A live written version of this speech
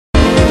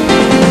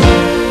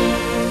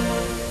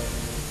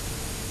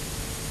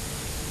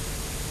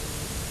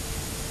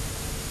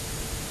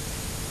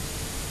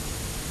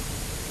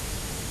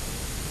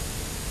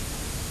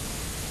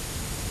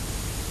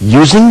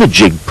Using the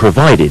jig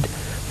provided,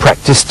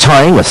 practice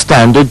tying a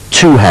standard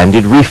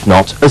two-handed reef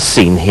knot as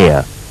seen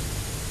here.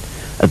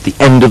 At the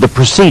end of the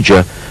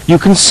procedure, you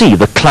can see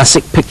the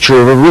classic picture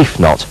of a reef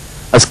knot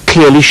as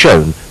clearly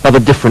shown by the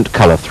different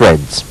colour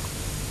threads.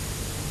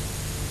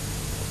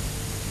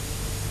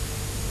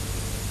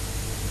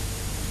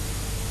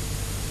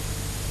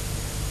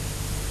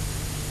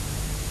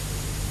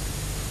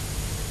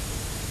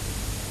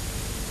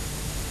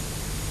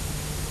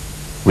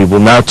 We will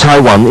now tie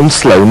one in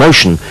slow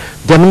motion,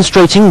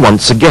 demonstrating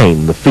once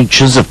again the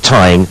features of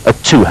tying a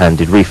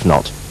two-handed reef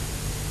knot.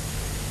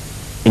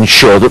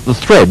 Ensure that the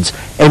threads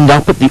end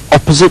up at the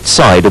opposite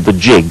side of the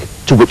jig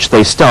to which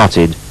they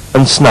started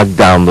and snug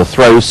down the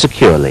throws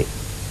securely.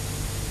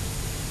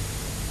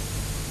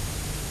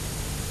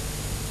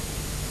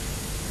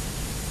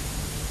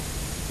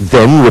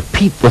 Then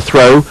repeat the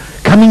throw,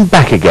 coming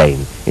back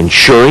again,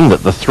 ensuring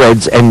that the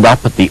threads end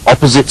up at the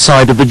opposite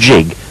side of the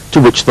jig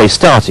to which they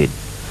started,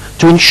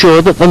 to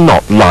ensure that the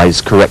knot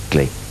lies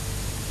correctly.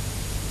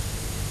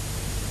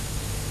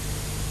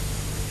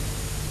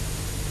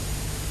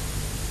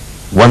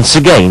 Once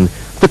again,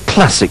 the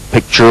classic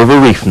picture of a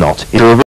reef knot is